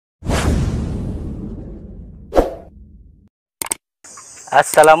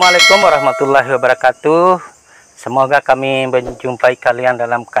Assalamualaikum warahmatullahi wabarakatuh. Semoga kami menjumpai kalian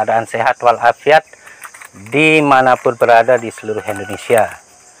dalam keadaan sehat walafiat dimanapun berada di seluruh Indonesia.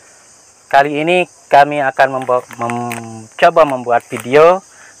 Kali ini kami akan mencoba membuat video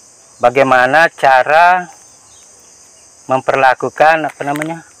bagaimana cara memperlakukan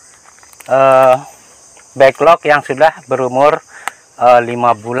backlog yang sudah berumur 5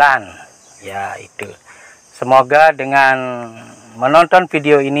 bulan, ya itu. Semoga dengan menonton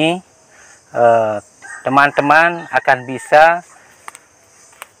video ini teman-teman akan bisa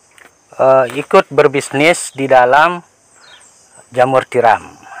ikut berbisnis di dalam jamur tiram.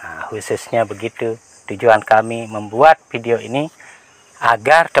 Nah, khususnya begitu tujuan kami membuat video ini,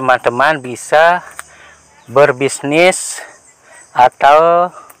 agar teman-teman bisa berbisnis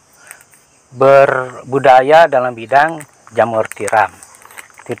atau berbudaya dalam bidang jamur tiram.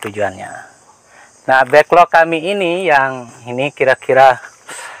 Itu tujuannya. Nah, backlog kami ini yang ini kira-kira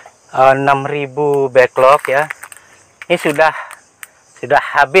 6.000 backlog ya. Ini sudah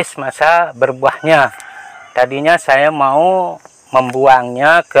habis masa berbuahnya. Tadinya saya mau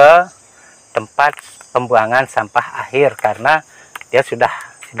membuangnya ke tempat pembuangan sampah akhir karena dia sudah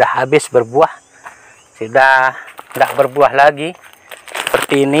habis berbuah. Sudah tidak berbuah lagi.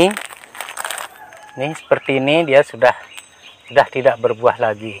 Seperti ini. Ini seperti ini dia sudah tidak berbuah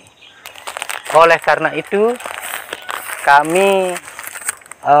lagi. Oleh karena itu kami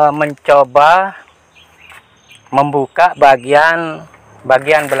mencoba membuka bagian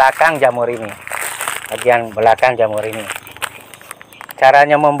belakang jamur ini. Bagian belakang jamur ini.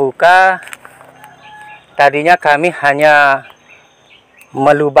 Caranya membuka, tadinya kami hanya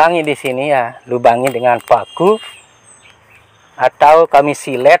melubangi di sini ya, lubangi dengan paku atau kami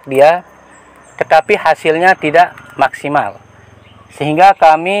silet dia, tetapi hasilnya tidak maksimal. Sehingga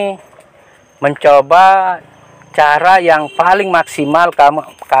kami mencoba cara yang paling maksimal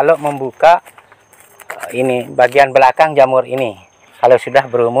kalau membuka ini bagian belakang jamur ini kalau sudah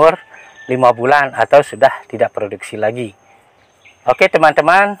berumur 5 bulan atau sudah tidak produksi lagi. Oke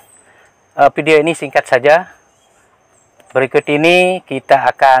teman-teman, video ini singkat saja. Berikut ini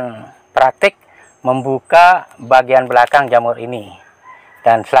kita akan praktik membuka bagian belakang jamur ini,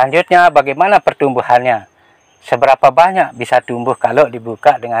 dan selanjutnya bagaimana pertumbuhannya, seberapa banyak bisa tumbuh kalau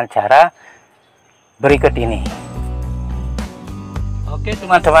dibuka dengan cara berikut ini. Oke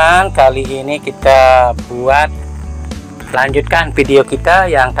teman-teman, kali ini kita lanjutkan video kita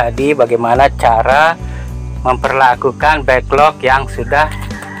yang tadi bagaimana cara memperlakukan backlog yang sudah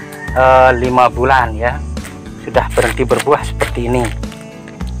 5 bulan ya, sudah berhenti berbuah seperti ini.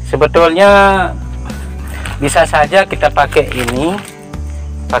 Sebetulnya bisa saja kita pakai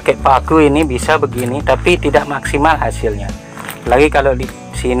paku ini bisa begini, tapi tidak maksimal hasilnya. Apalagi kalau di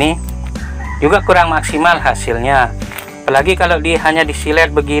sini juga kurang maksimal hasilnya. Apalagi kalau hanya disilet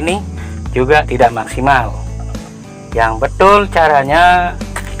begini juga tidak maksimal. Yang betul caranya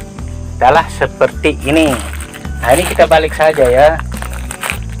adalah seperti ini. Nah, ini kita balik saja ya.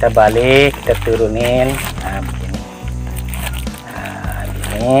 Kita balik, kita turunin. Nah, begini. Nah,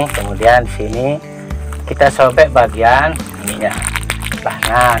 ini kemudian di sini kita sobek bagian ininya.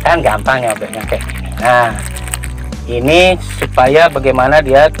 Nah, kan gampang nyobeknya kayak gini. Nah, ini supaya bagaimana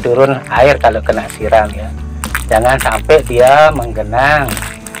dia turun air kalau kena siram ya. Jangan sampai dia menggenang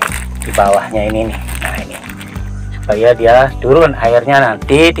di bawahnya ini nih. Nah, ini supaya dia turun airnya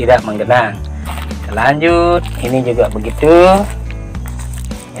nanti tidak menggenang. Lanjut, ini juga begitu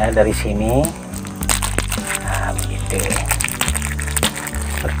ya, dari sini. Nah, begitu.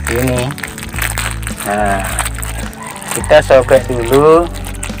 Seperti ini. Nah, kita sobek dulu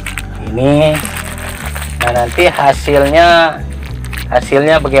ini. Nah, nanti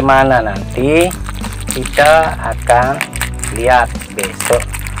hasilnya bagaimana nanti kita akan lihat besok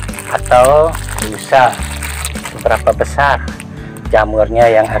atau lusa seberapa besar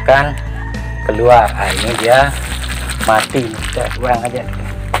jamurnya yang akan keluar. Nah, ini dia mati, kita buang aja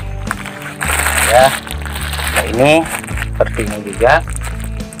ya. Nah, ini seperti ini juga.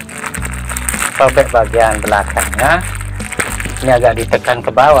 Sobek bagian belakangnya. Ini agak ditekan ke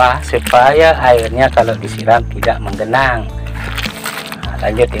bawah supaya airnya kalau disiram tidak menggenang. Nah,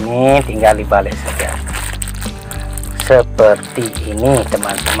 lanjut, ini tinggal dibalik saja seperti ini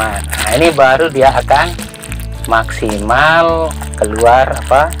teman-teman. Nah, ini baru dia akan maksimal keluar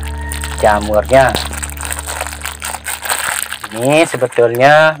jamurnya. Ini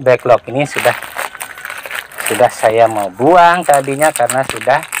sebetulnya backlog ini sudah saya mau buang tadinya karena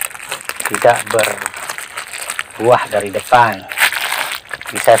sudah tidak berbuah dari depan.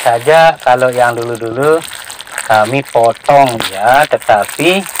 Bisa saja kalau yang dulu-dulu kami potong ya,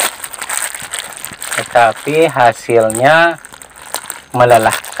 tetapi hasilnya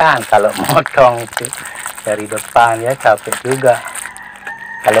melelahkan kalau motong itu dari depan ya, capek juga.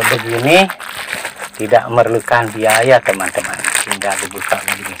 Kalau begini tidak memerlukan biaya teman-teman, tinggal dibuka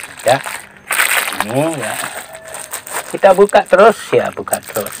begini saja. Ini ya, kita buka terus ya, buka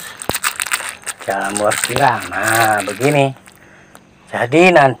terus jamur tiram. Nah begini.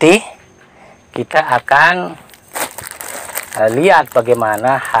 Jadi nanti kita akan lihat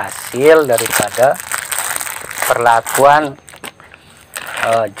bagaimana hasil daripada perlakuan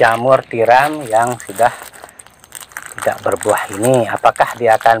jamur tiram yang sudah tidak berbuah ini. Apakah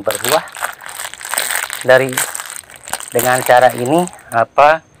dia akan berbuah dengan cara ini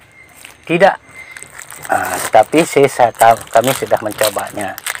apa tidak? Tapi kami sudah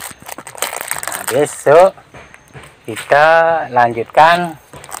mencobanya. Nah, besok kita lanjutkan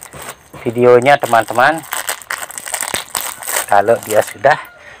videonya teman-teman, kalau dia sudah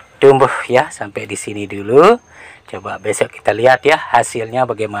tumbuh ya. Sampai di sini dulu. Coba besok kita lihat ya hasilnya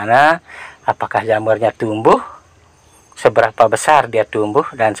bagaimana, apakah jamurnya tumbuh, seberapa besar dia tumbuh,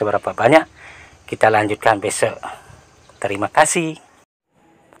 dan seberapa banyak. Kita lanjutkan besok. Terima kasih.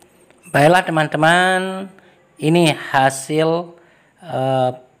 Baiklah teman-teman, ini hasil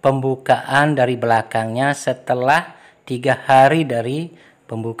pembukaan dari belakangnya setelah 3 hari dari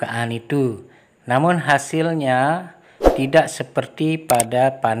pembukaan itu. Namun hasilnya tidak seperti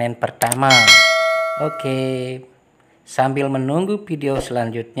pada panen pertama. Oke, sambil menunggu video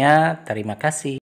selanjutnya, terima kasih.